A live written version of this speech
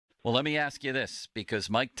Well, let me ask you this, because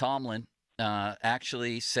Mike Tomlin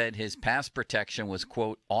actually said his pass protection was,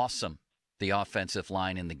 quote, awesome, the offensive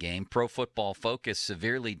line in the game. Pro Football Focus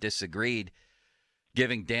severely disagreed,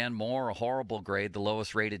 giving Dan Moore a horrible grade, the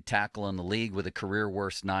lowest rated tackle in the league with a career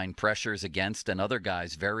worst 9 pressures against, and other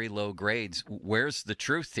guys very low grades. Where's the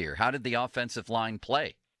truth here? How did the offensive line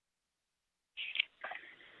play?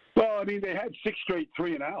 Well, I mean, they had 6 straight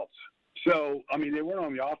 3-and-outs. So, I mean, they weren't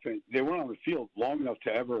on the offense. They weren't on the field long enough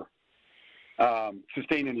to ever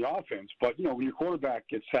sustain any offense. But, you know, when your quarterback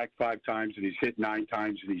gets sacked 5 times and he's hit 9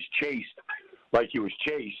 times and he's chased like he was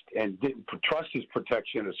chased and didn't trust his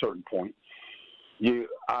protection at a certain point, you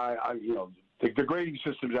know, the grading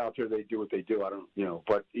systems out there, they do what they do. I don't, you know,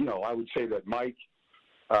 but, you know, I would say that Mike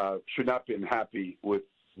should not have been happy with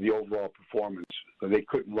the overall performance. They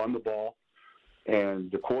couldn't run the ball,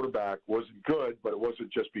 and the quarterback wasn't good, but it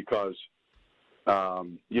wasn't just because,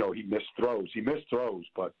 you know, he missed throws. He missed throws,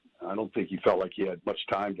 but I don't think he felt like he had much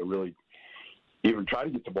time to really even try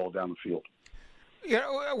to get the ball down the field. You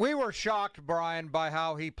know, we were shocked, Brian, by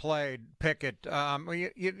how he played Pickett.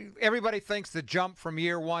 Everybody thinks the jump from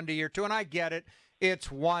year 1 to year 2, and I get it.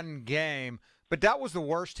 It's one game. But that was the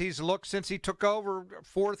worst he's looked since he took over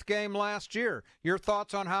 4th game last year. Your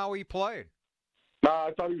thoughts on how he played?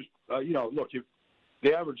 I thought he was, you know, look,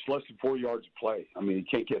 they averaged less than 4 yards a play. I mean, you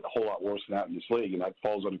can't get a whole lot worse than that in this league, and that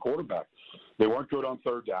falls on the quarterback. They weren't good on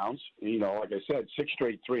 3rd downs. You know, like I said, 6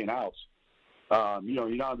 straight 3-and-outs. You know,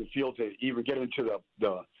 you're not on the field to even get into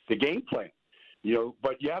the game plan. You know,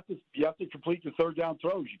 but you have to complete the 3rd down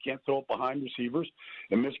throws. You can't throw it behind receivers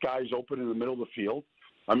and miss guys open in the middle of the field.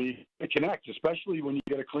 I mean, you connect, especially when you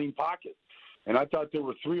get a clean pocket. And I thought there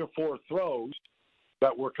were 3 or 4 throws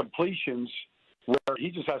that were completions where he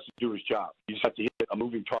just has to do his job. You just have to hit a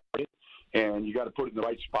moving target, and you got to put it in the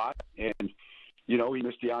right spot. And, you know, he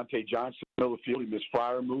missed Deontay Johnson in the middle of the field. He missed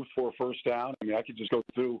Freiermuth for a 1st down. I mean, I could just go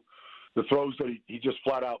through the throws that he just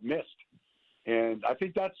flat out missed. And I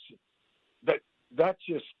think that's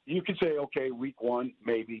just, you could say, okay, week 1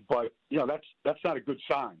 maybe, but, you know, that's not a good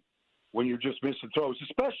sign when you're just missing throws,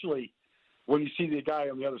 especially when you see the guy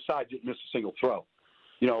on the other side didn't miss a single throw.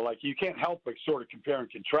 You know, like, you can't help but sort of compare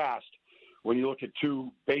and contrast when you look at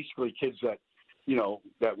 2 basically kids that, you know,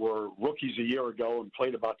 that were rookies a year ago and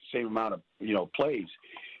played about the same amount of, you know, plays,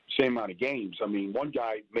 same amount of games. I mean, one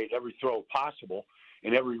guy made every throw possible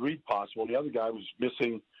and every read possible. The other guy was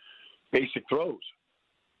missing basic throws.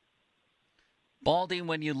 Baldy,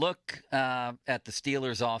 when you look at the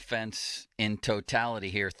Steelers' offense in totality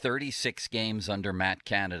here, 36 games under Matt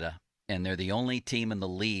Canada, and they're the only team in the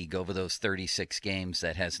league over those 36 games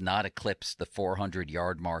that has not eclipsed the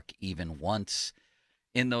 400-yard mark even once.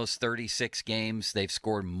 In those 36 games, they've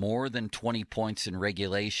scored more than 20 points in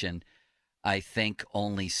regulation, I think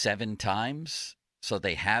only 7 times. So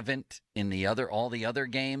they haven't in all the other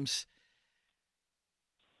games.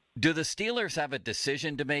 Do the Steelers have a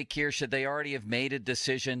decision to make here? Should they already have made a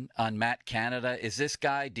decision on Matt Canada? Is this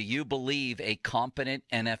guy, do you believe, a competent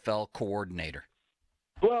NFL coordinator?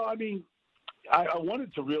 Well, I mean, I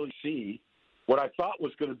wanted to really see what I thought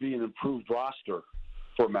was going to be an improved roster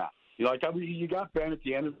for Matt. You know, like, I mean, you got Ben at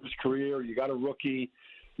the end of his career. You got a rookie.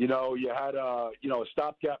 You know, you had a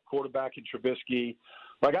stopgap quarterback in Trubisky.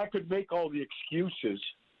 Like, I could make all the excuses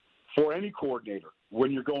for any coordinator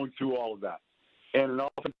when you're going through all of that. And an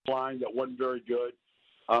offensive line that wasn't very good.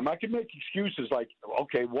 I could make excuses like,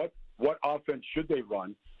 okay, what offense should they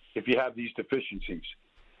run if you have these deficiencies?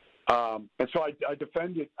 And so I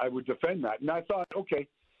defended. I would defend that. And I thought, okay,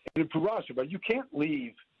 an improved roster, but you can't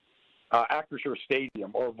leave Acrisure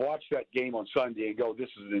Stadium or watch that game on Sunday and go, this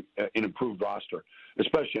is an improved roster,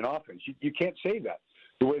 especially in offense. You can't say that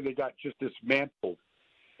the way they got just dismantled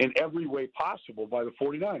in every way possible by the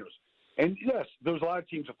 49ers. And, yes, there's a lot of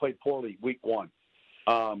teams that played poorly week 1.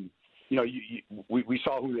 You know, we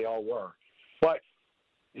saw who they all were. But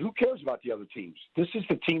who cares about the other teams? This is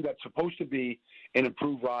the team that's supposed to be an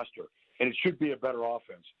improved roster, and it should be a better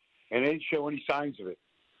offense. And they didn't show any signs of it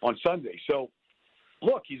on Sunday. So,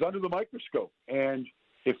 look, he's under the microscope. And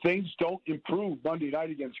if things don't improve Monday night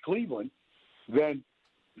against Cleveland, then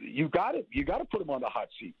you got to put him on the hot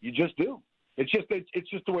seat. You just do. It's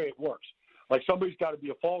just the way it works. Like, somebody's got to be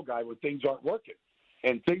a fall guy when things aren't working.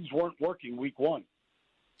 And things weren't working week 1.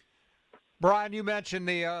 Brian, you mentioned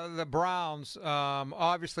the Browns.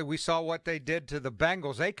 Obviously, we saw what they did to the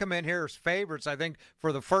Bengals. They come in here as favorites, I think,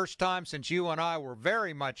 for the first time since you and I were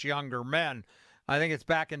very much younger men. I think it's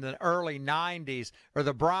back in the early 90s. Are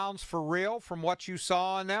the Browns for real from what you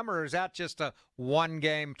saw in them, or is that just a one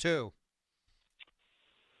game too?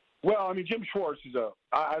 Well, I mean, Jim Schwartz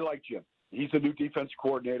I like Jim. He's the new defense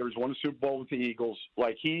coordinator. He's won a Super Bowl with the Eagles.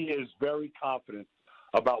 Like, he is very confident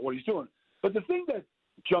about what he's doing. But the thing that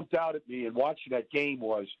jumped out at me in watching that game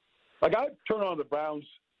was, like, I turn on the Browns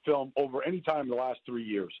film over any time in the last 3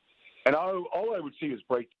 years, and all I would see is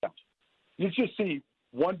breakdowns. You just see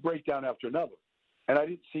one breakdown after another, and I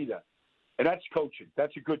didn't see that. And that's coaching.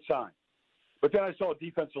 That's a good sign. But then I saw a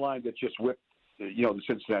defensive line that just whipped, the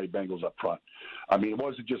Cincinnati Bengals up front. I mean, it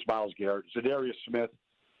wasn't just Myles Garrett. Zadarius Smith,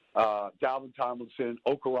 Dalvin Tomlinson,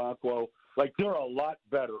 Okoronkwo. Like, they're a lot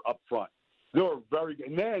better up front. They're very good.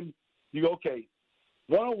 And then you go, okay,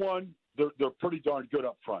 one-on-one, they're pretty darn good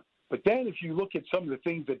up front. But then if you look at some of the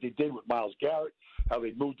things that they did with Myles Garrett, how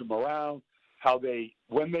they moved him around,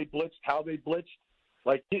 when they blitzed, how they blitzed,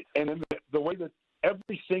 and then the way that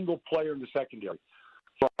every single player in the secondary,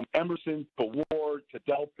 from Emerson to Ward to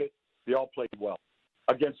Delpit, they all played well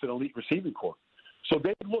against an elite receiving corps. So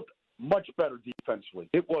they looked much better defensively.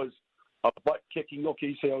 It was a butt-kicking. Okay,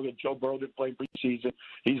 you say, Joe Burrow didn't play preseason.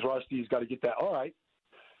 He's rusty. He's got to get that. All right.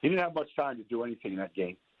 He didn't have much time to do anything in that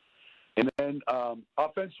game. And then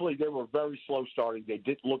offensively, they were very slow starting. They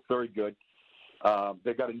didn't look very good.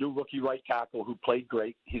 They got a new rookie right tackle who played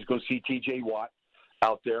great. He's going to see T.J. Watt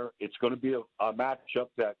out there. It's going to be a matchup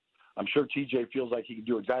that I'm sure T.J. feels like he can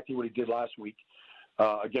do exactly what he did last week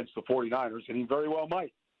against the 49ers, and he very well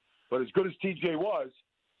might. But as good as T.J. was,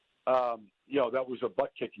 that was a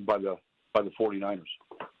butt-kicking by the 49ers.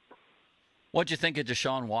 What'd you think of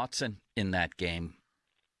Deshaun Watson in that game?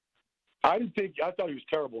 I thought he was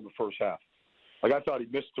terrible in the first half. Like, I thought he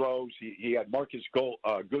missed throws. He had Marcus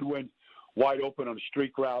Goodwin wide open on a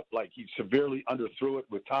streak route. Like, he severely underthrew it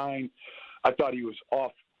with time. I thought he was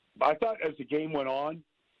off. I thought as the game went on,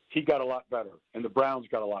 he got a lot better, and the Browns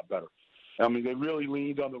got a lot better. I mean, they really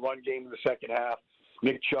leaned on the run game in the second half.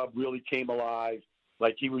 Nick Chubb really came alive.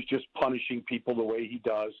 Like, he was just punishing people the way he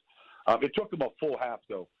does. It took them a full half,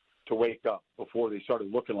 though, to wake up before they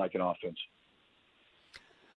started looking like an offense.